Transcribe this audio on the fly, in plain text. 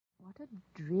a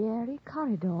dreary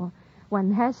corridor.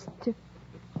 One has to...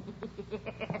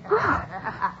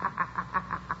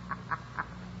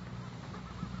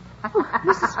 Oh,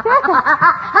 Mrs. Fairfax.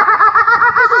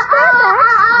 Mrs. Fairfax?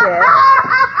 Yes?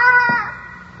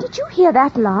 Did you hear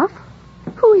that laugh?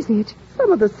 Who is it?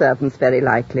 Some of the servants, very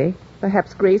likely.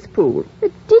 Perhaps Grace Poole.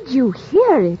 Did you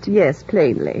hear it? Yes,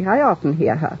 plainly. I often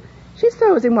hear her. She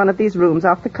sews in one of these rooms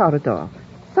off the corridor.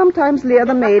 Sometimes Leah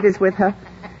the maid is with her.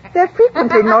 They're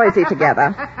frequently noisy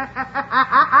together.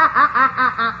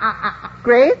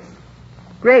 Grace?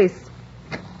 Grace.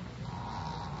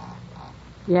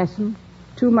 Yes'm.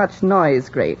 Too much noise,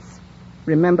 Grace.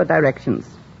 Remember directions.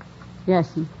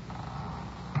 Yes'm.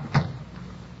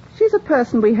 She's a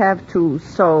person we have to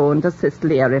sew and assist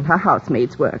Leah in her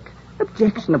housemaid's work.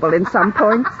 Objectionable in some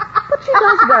points, but she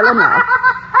does well enough.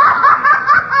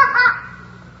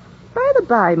 By the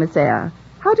by, Miss Eyre,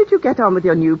 how did you get on with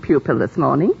your new pupil this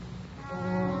morning?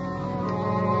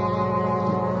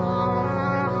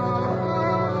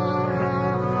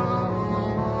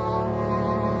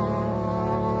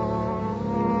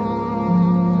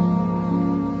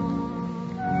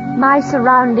 My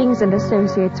surroundings and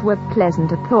associates were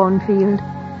pleasant at Thornfield.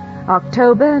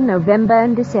 October, November,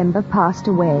 and December passed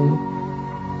away.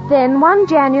 Then, one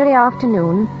January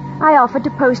afternoon, I offered to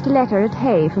post a letter at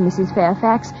Hay for Mrs.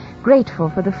 Fairfax, grateful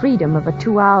for the freedom of a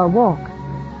 2-hour walk.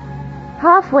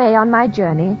 Halfway on my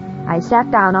journey, I sat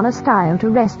down on a stile to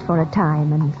rest for a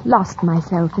time and lost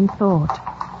myself in thought.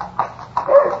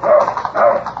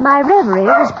 My reverie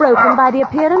was broken by the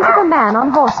appearance of a man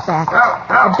on horseback.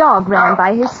 A dog ran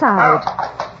by his side.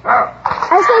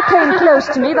 As they came close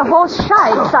to me, the horse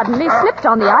shied suddenly, slipped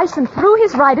on the ice, and threw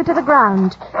his rider to the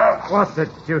ground. What the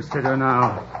deuce to do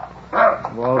now?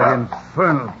 All the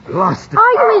infernal blasted...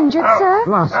 Are you injured, sir?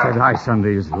 Blasted ice on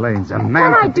these lanes. A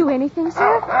man... Can I do anything,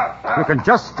 sir? You can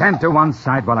just stand to one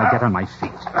side while I get on my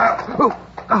feet.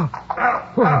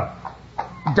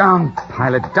 Down,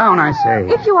 pilot, down, I say.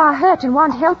 If you are hurt and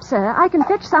want help, sir, I can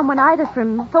fetch someone either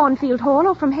from Thornfield Hall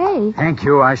or from Hay. Thank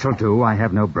you, I shall do. I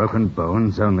have no broken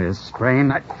bones, only a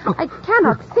sprain. I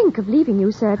cannot think of leaving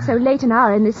you, sir, at so late an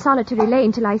hour in this solitary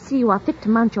lane till I see you are fit to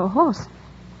mount your horse.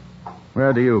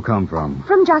 Where do you come from?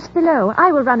 From just below.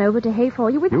 I will run over to Hay for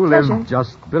you with pleasure. You live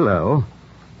just below?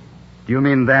 Do you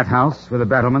mean that house with the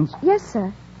battlements? Yes,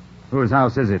 sir. Whose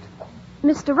house is it?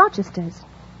 Mr. Rochester's.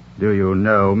 Do you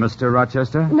know Mr.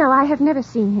 Rochester? No, I have never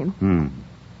seen him.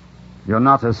 You're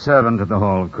not a servant at the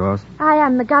hall, of course. I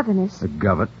am the governess. The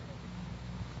governess?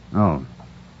 Oh.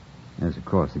 Yes, of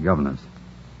course, the governess.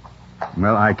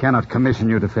 Well, I cannot commission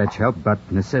you to fetch help, but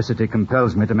necessity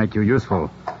compels me to make you useful.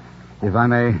 If I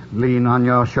may lean on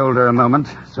your shoulder a moment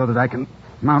so that I can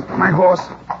mount my horse.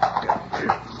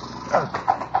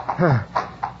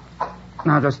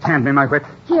 Now just hand me my whip.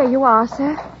 Here you are,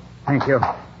 sir. Thank you.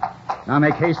 Now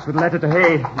make haste with the letter to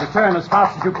Hay. Return as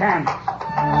fast as you can.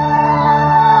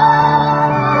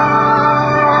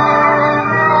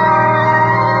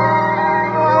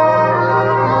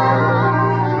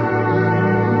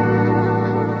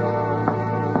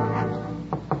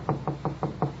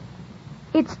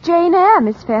 It's Jane Eyre,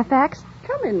 Miss Fairfax.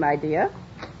 Come in, my dear.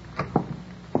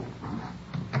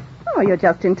 Oh, you're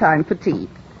just in time for tea.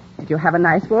 Did you have a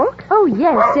nice walk? Oh,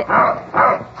 yes.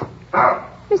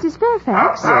 Mrs.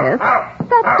 Fairfax? Yes.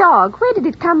 That dog, where did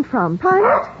it come from?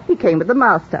 Pilot? He came with the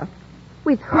master.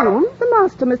 With whom? The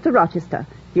master, Mr. Rochester.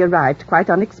 He arrived quite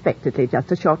unexpectedly just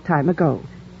a short time ago.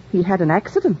 He had an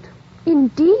accident.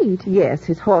 Indeed. Yes,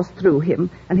 his horse threw him,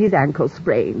 and his ankle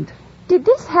sprained. Did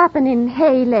this happen in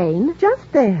Hay Lane?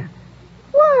 Just there.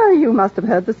 Why, you must have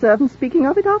heard the servant speaking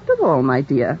of it after all, my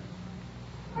dear.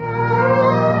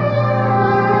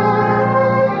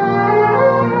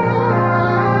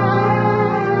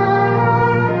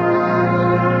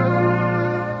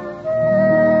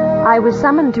 I was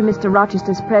summoned to Mr.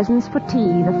 Rochester's presence for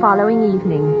tea the following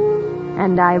evening,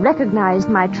 and I recognized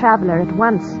my traveler at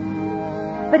once.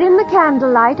 But in the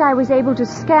candlelight, I was able to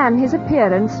scan his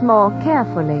appearance more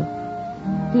carefully.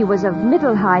 He was of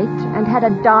middle height and had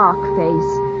a dark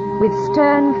face, with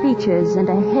stern features and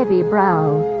a heavy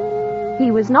brow.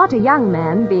 He was not a young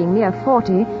man, being near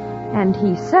 40, and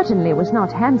he certainly was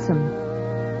not handsome.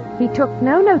 He took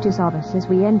no notice of us as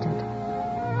we entered.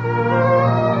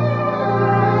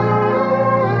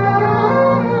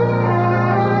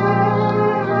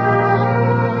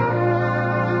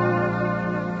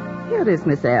 Here is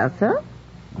Miss Eyre, sir.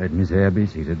 Let Miss Eyre be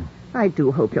seated. I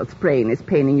do hope your sprain is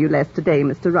paining you less today,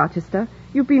 Mr. Rochester.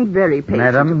 You've been very patient.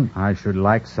 Madam, I should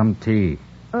like some tea.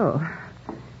 Oh,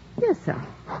 yes, sir.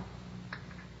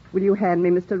 Will you hand me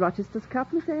Mr. Rochester's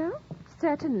cup, Miss Eyre?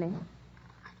 Certainly.